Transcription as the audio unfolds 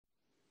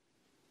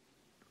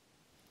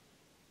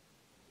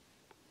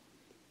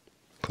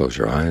Close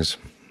your eyes.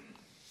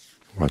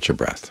 Watch your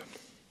breath.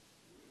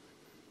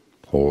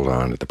 Hold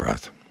on to the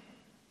breath.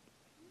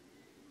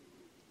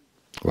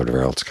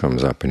 Whatever else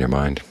comes up in your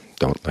mind,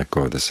 don't let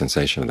go of the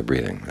sensation of the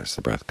breathing. As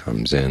the breath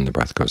comes in, the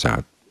breath goes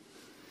out.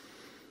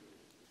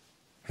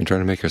 And try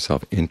to make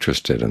yourself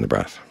interested in the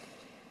breath,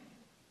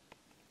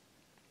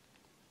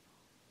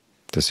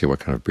 to see what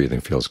kind of breathing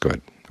feels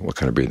good, what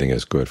kind of breathing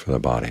is good for the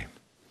body.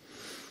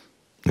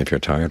 If you're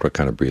tired, what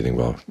kind of breathing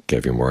will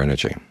give you more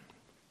energy?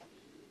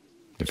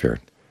 If you're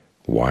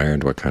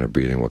wired, what kind of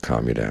breathing will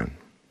calm you down?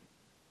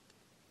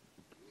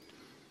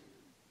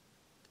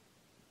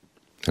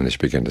 And as you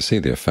begin to see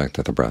the effect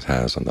that the breath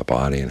has on the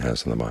body and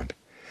has on the mind,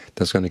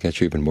 that's going to get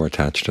you even more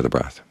attached to the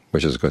breath,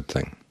 which is a good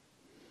thing.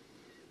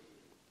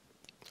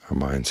 Our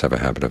minds have a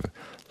habit of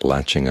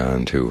latching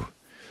on to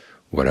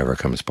whatever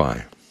comes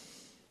by.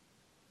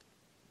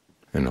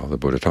 And all the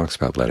Buddha talks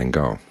about letting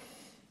go.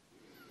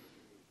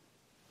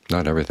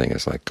 Not everything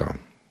is let go.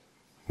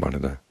 One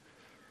of the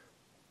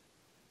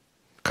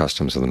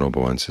customs of the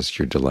Noble Ones is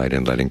you delight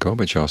in letting go,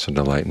 but you also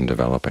delight in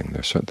developing.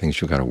 There are certain things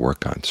you've got to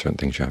work on, certain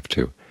things you have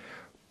to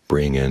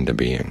bring into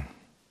being,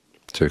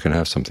 so you can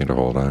have something to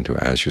hold on to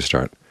as you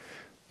start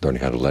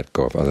learning how to let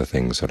go of other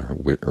things that are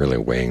really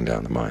weighing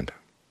down the mind.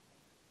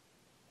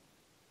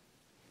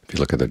 If you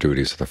look at the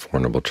duties of the Four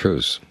Noble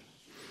Truths,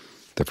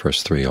 the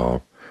first three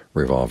all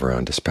revolve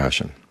around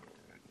dispassion.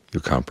 You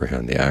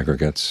comprehend the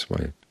aggregates.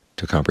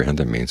 To comprehend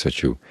them means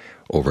that you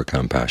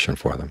overcome passion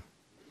for them.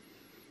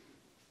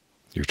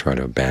 You try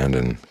to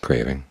abandon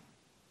craving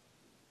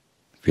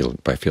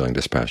by feeling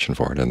dispassion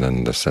for it, and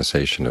then the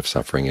cessation of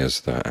suffering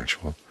is the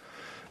actual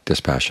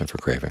dispassion for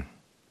craving.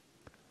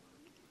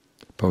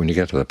 But when you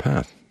get to the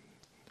path,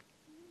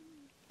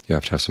 you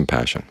have to have some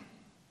passion,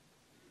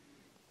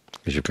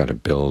 because you've got to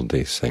build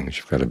these things.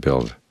 You've got to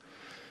build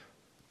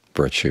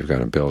virtue, you've got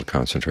to build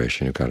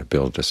concentration, you've got to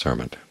build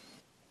discernment.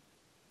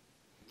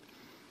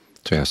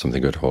 So you have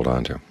something good to hold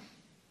on to.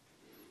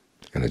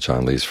 In the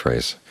John Lee's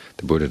phrase,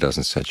 the Buddha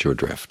doesn't set you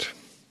adrift.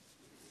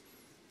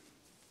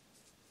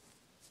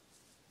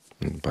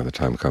 And by the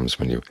time comes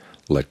when you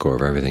let go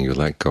of everything, you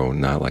let go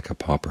not like a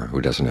pauper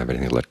who doesn't have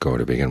anything to let go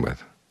to begin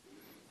with.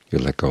 You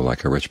let go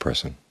like a rich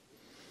person.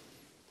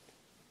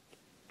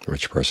 The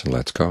rich person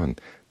lets go, and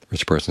the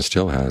rich person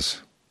still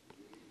has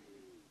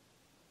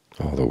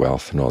all the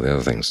wealth and all the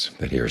other things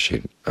that he or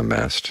she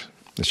amassed.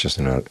 It's just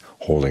they're not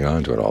holding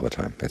on to it all the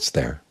time. It's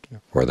there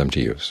for them to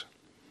use.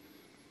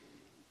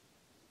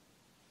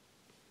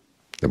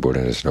 The Buddha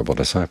and his noble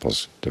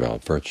disciples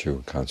developed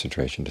virtue,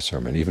 concentration,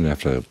 discernment. Even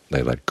after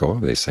they let go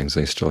of these things,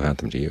 they still had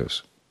them to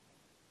use.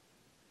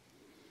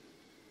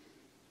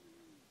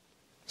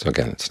 So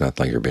again, it's not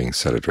like you're being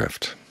set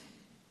adrift.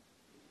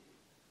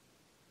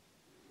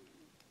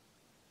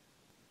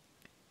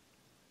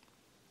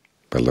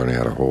 By learning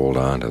how to hold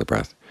on to the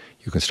breath,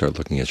 you can start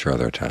looking at your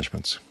other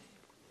attachments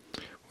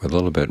with a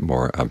little bit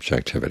more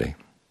objectivity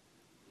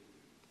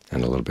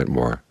and a little bit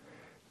more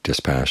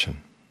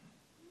dispassion.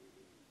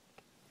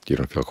 You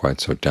don't feel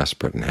quite so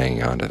desperate in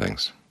hanging on to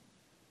things.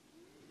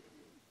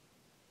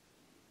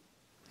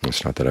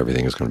 It's not that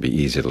everything is going to be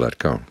easy to let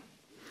go,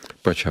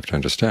 but you have to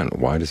understand,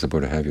 why does the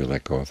Buddha have you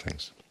let go of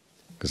things?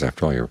 Because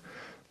after all,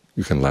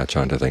 you can latch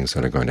on to things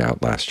that are going to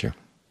outlast you.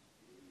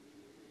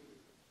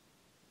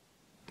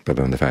 But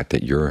then the fact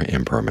that you're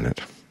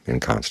impermanent,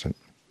 inconstant,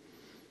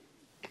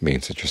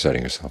 means that you're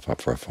setting yourself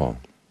up for a fall.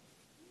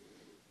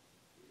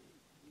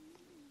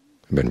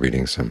 I've been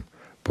reading some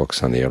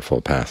books on the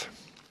Eightfold Path.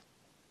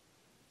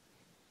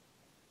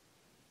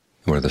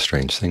 One of the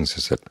strange things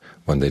is that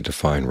when they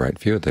define right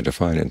view, they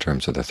define it in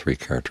terms of the three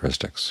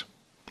characteristics.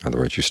 In other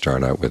words, you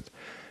start out with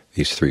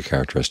these three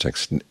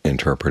characteristics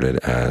interpreted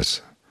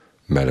as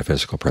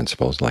metaphysical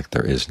principles, like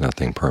there is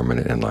nothing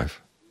permanent in life.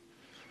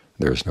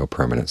 There is no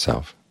permanent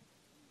self.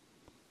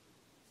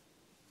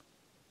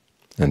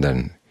 And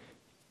then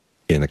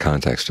in the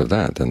context of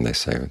that, then they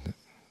say,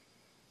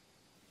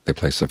 they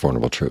place the Four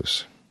Noble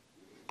Truths.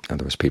 In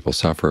other words, people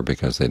suffer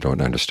because they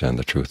don't understand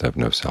the truth of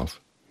no self.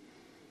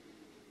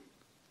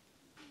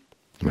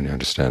 When you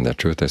understand that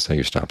truth, they say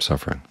you stop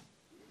suffering.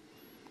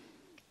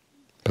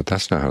 But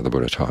that's not how the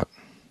Buddha taught.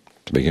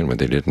 To begin with,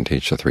 they didn't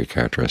teach the three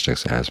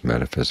characteristics as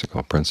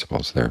metaphysical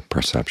principles. They're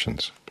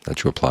perceptions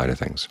that you apply to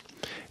things,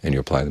 and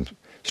you apply them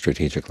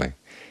strategically,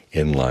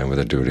 in line with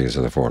the duties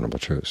of the Four Noble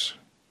Truths.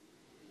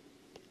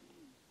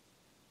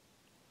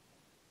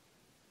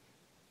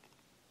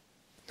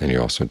 And you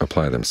also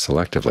apply them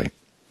selectively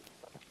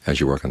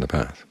as you work on the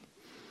path.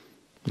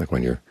 Like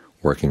when you're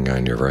working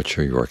on your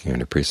virtue, you're working on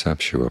your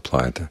precepts, you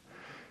apply the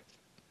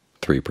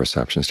three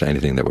perceptions to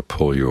anything that would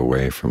pull you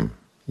away from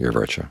your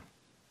virtue.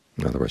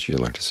 In other words, you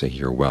learn to see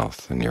your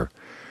wealth and your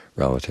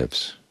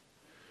relatives,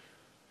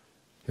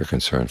 your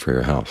concern for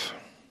your health,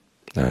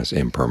 as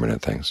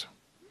impermanent things.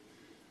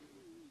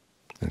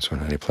 And so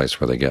in any place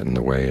where they get in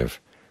the way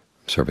of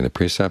observing the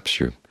precepts,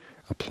 you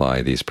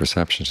apply these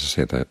perceptions to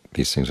say that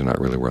these things are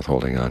not really worth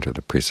holding on to.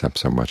 The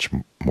precepts are much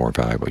more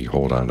valuable. You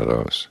hold on to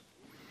those.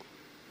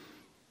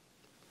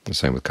 The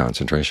same with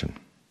concentration.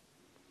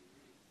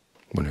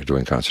 When you're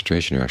doing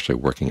concentration, you're actually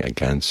working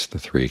against the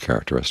three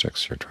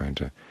characteristics. You're trying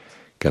to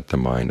get the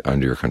mind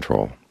under your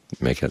control,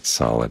 make it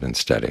solid and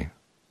steady,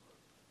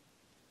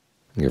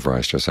 and give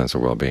rise to a sense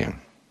of well-being.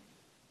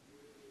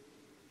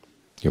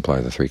 You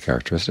apply the three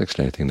characteristics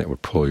to anything that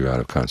would pull you out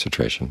of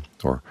concentration,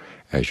 or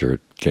as you're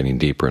getting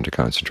deeper into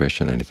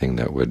concentration, anything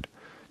that would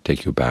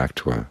take you back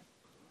to a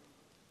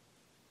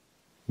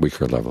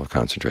weaker level of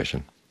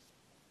concentration.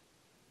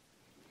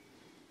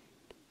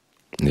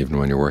 And even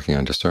when you're working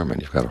on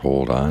discernment, you've got to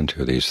hold on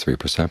to these three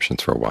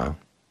perceptions for a while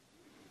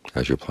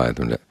as you apply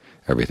them to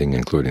everything,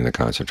 including the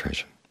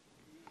concentration.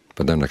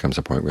 But then there comes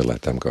a point where you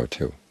let them go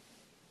too.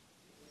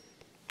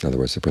 In other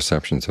words, the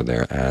perceptions are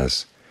there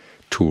as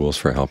tools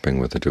for helping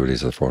with the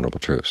duties of the Four Noble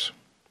Truths.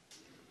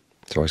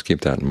 So always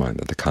keep that in mind,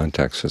 that the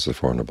context is the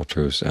Four Noble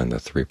Truths, and the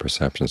three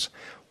perceptions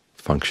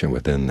function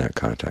within that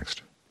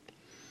context.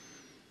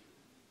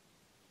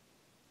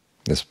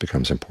 This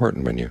becomes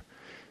important when you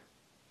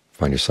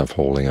find yourself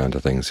holding on to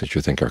things that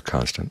you think are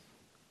constant.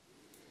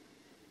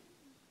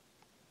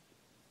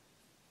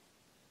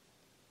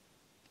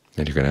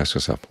 And you can ask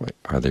yourself,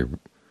 are they,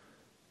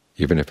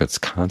 even if it's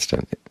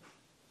constant,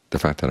 the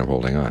fact that I'm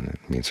holding on,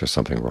 it means there's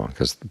something wrong,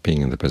 because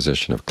being in the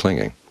position of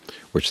clinging,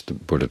 which the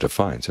Buddha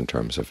defines in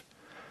terms of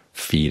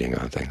feeding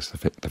on things, the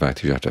fact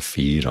that you have to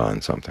feed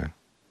on something,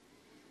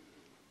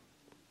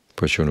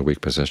 puts you in a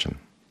weak position.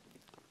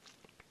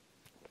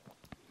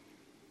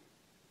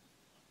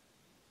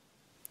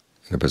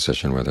 In a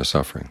position where they're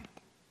suffering.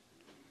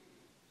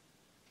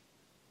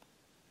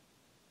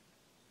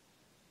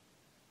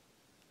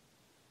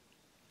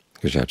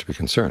 Because you have to be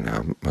concerned,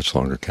 how much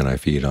longer can I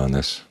feed on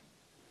this?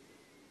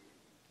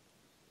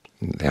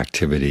 The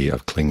activity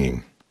of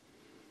clinging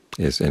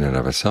is in and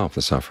of itself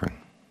the suffering.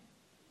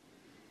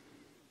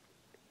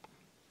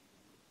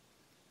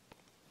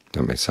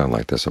 It may sound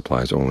like this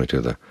applies only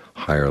to the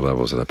higher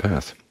levels of the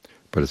path,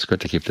 but it's good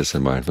to keep this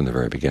in mind from the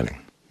very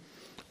beginning.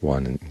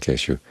 One, in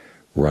case you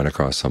run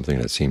across something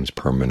that seems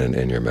permanent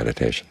in your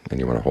meditation and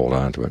you want to hold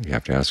on to it, you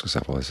have to ask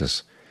yourself, well, is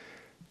this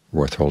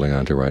worth holding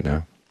on to right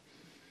now?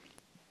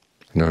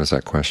 Notice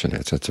that question.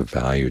 It's a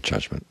value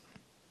judgment.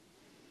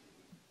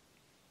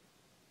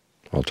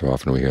 All too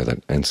often we hear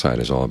that insight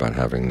is all about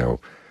having no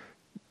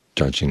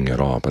judging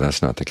at all, but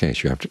that's not the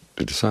case. You have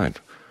to decide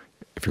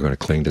if you're going to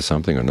cling to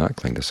something or not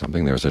cling to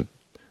something. There's an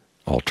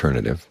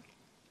alternative.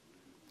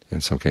 In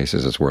some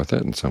cases it's worth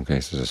it, in some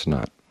cases it's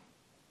not.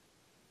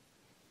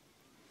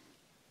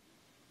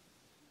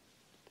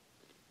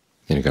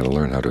 And you've got to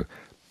learn how to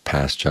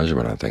pass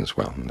judgment on things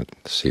well, and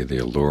see the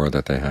allure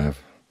that they have.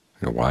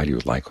 Why do you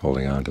like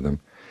holding on to them?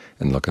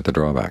 And look at the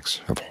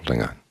drawbacks of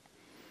holding on.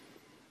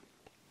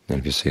 And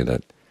if you see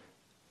that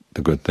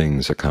the good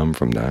things that come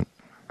from that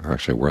are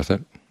actually worth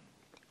it,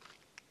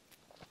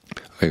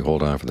 okay,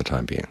 hold on for the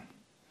time being.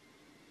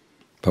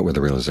 But with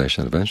the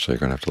realization that eventually you're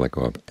going to have to let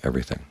go of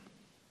everything.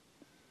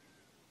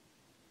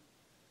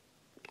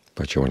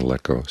 But you want to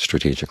let go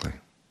strategically.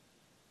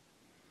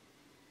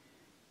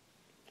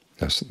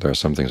 There are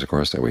some things, of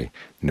course, that we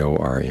know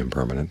are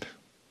impermanent,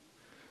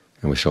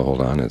 and we still hold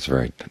on. It's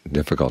very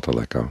difficult to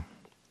let go.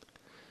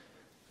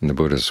 And the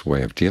Buddha's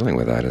way of dealing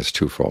with that is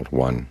twofold.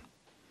 One,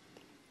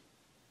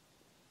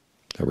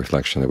 a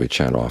reflection that we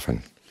chant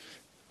often,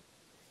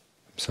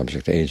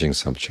 subject to aging,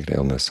 subject to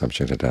illness,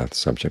 subject to death,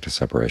 subject to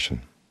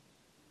separation.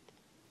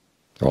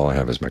 All I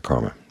have is my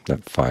karma,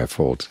 that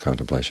fivefold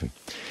contemplation.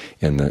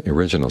 In the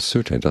original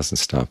sutta, it doesn't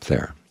stop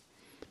there.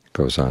 It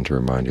goes on to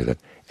remind you that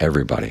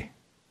everybody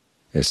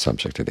is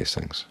subject to these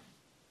things.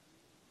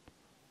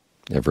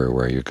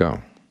 Everywhere you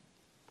go.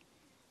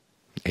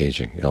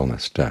 Aging,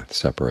 illness, death,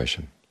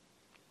 separation.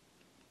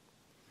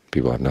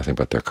 People have nothing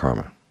but their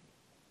karma.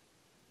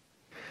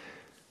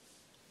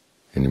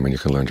 And when you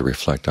can learn to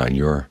reflect on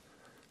your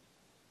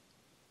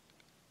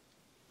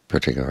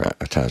particular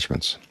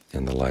attachments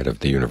in the light of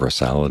the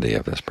universality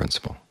of this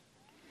principle,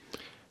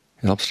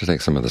 it helps to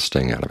take some of the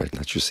sting out of it,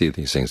 that you see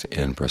these things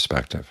in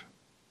perspective.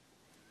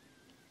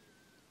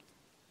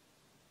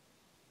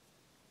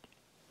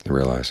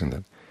 Realizing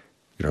that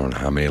you don't know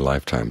how many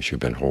lifetimes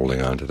you've been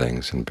holding on to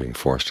things and being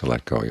forced to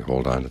let go. You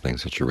hold on to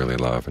things that you really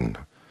love and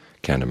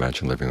can't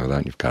imagine living without,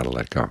 and you've got to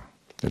let go.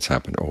 It's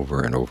happened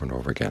over and over and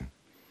over again.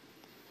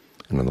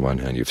 And on the one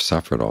hand, you've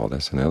suffered all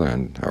this, on the other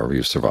hand, however,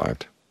 you've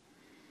survived.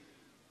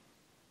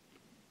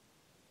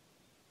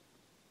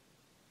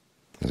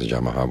 As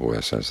Ajahn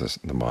Mahabhuya says,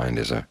 the mind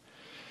is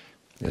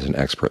an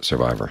expert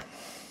survivor.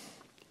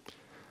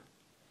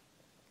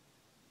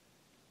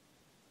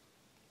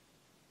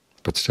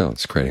 But still,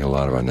 it's creating a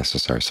lot of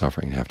unnecessary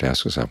suffering. You have to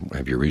ask yourself,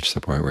 have you reached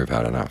the point where you've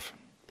had enough?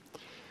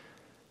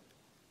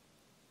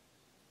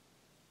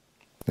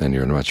 Then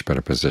you're in a much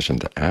better position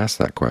to ask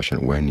that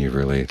question when you've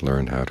really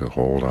learned how to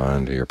hold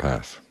on to your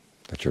path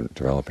that you're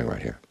developing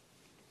right here.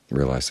 You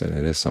realize that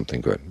it is something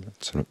good.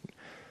 So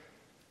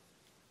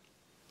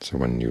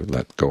when you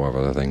let go of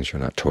other things,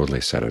 you're not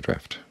totally set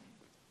adrift.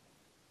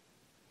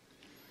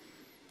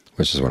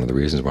 Which is one of the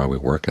reasons why we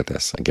work at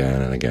this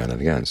again and again and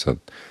again, so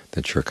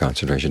that your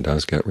concentration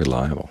does get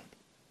reliable.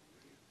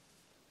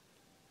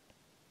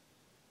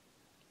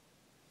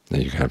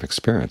 Then you can have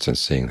experience in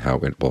seeing how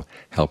it will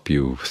help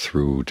you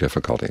through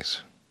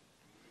difficulties.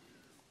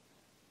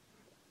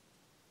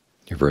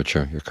 Your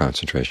virtue, your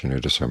concentration, your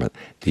discernment,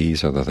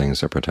 these are the things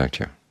that protect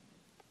you.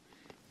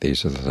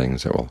 These are the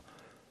things that will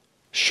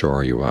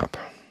shore you up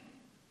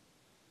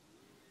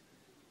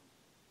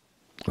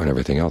when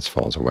everything else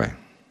falls away.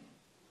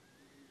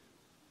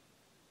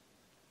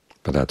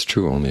 But that's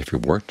true only if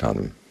you've worked on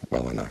them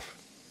well enough.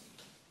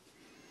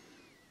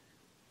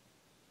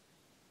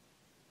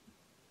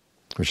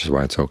 Which is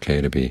why it's okay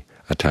to be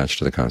attached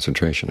to the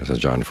concentration. As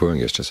John Fuang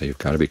used to say, you've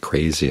got to be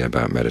crazy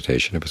about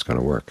meditation if it's going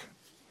to work.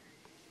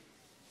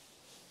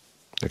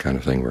 The kind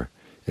of thing where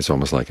it's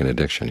almost like an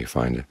addiction. You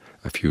find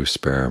a few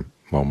spare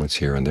moments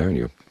here and there, and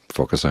you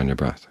focus on your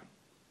breath.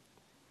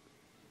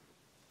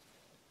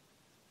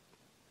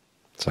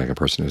 It's like a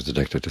person who's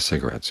addicted to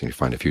cigarettes, and you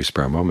find a few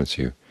spare moments,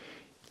 you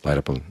light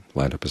up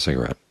a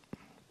cigarette.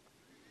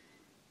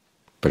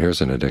 But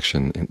here's an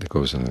addiction that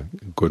goes in a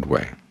good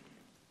way.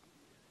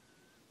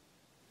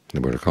 The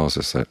Buddha calls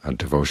this a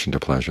devotion to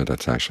pleasure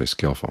that's actually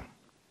skillful.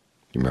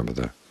 You remember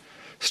the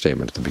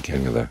statement at the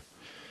beginning of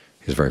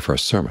his very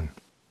first sermon,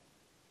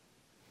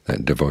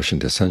 that devotion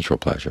to sensual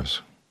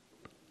pleasures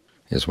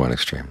is one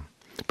extreme.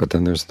 But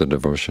then there's the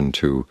devotion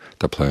to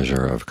the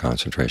pleasure of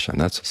concentration.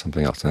 That's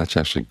something else, and that's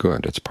actually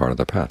good. It's part of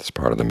the path. It's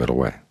part of the middle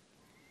way.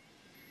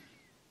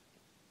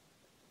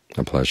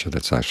 A pleasure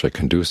that's actually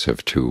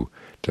conducive to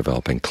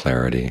developing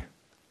clarity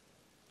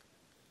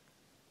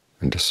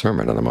and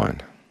discernment in the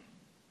mind.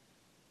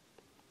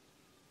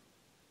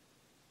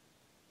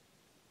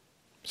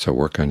 So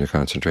work on your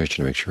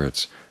concentration to make sure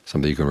it's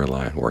something you can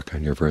rely on. Work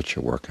on your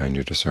virtue. Work on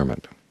your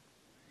discernment.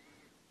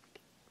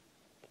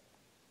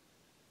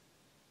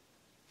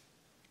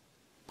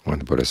 When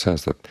the Buddha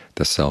says that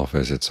the self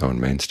is its own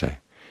mainstay,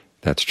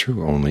 that's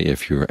true only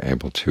if you're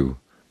able to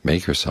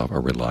make yourself a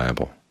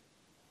reliable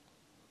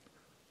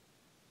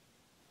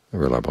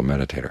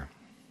meditator.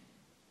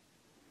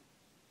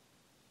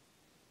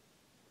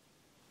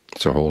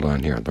 So hold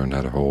on here. Learn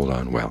how to hold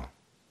on well.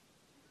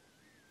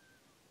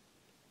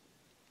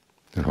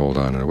 And hold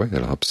on in a way that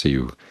will help see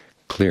you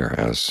clear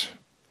as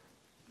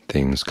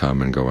things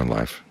come and go in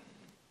life.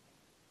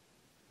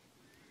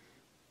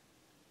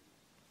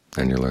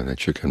 And you learn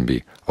that you can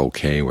be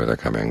okay with it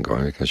coming and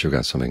going because you've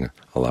got something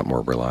a lot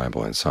more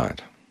reliable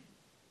inside.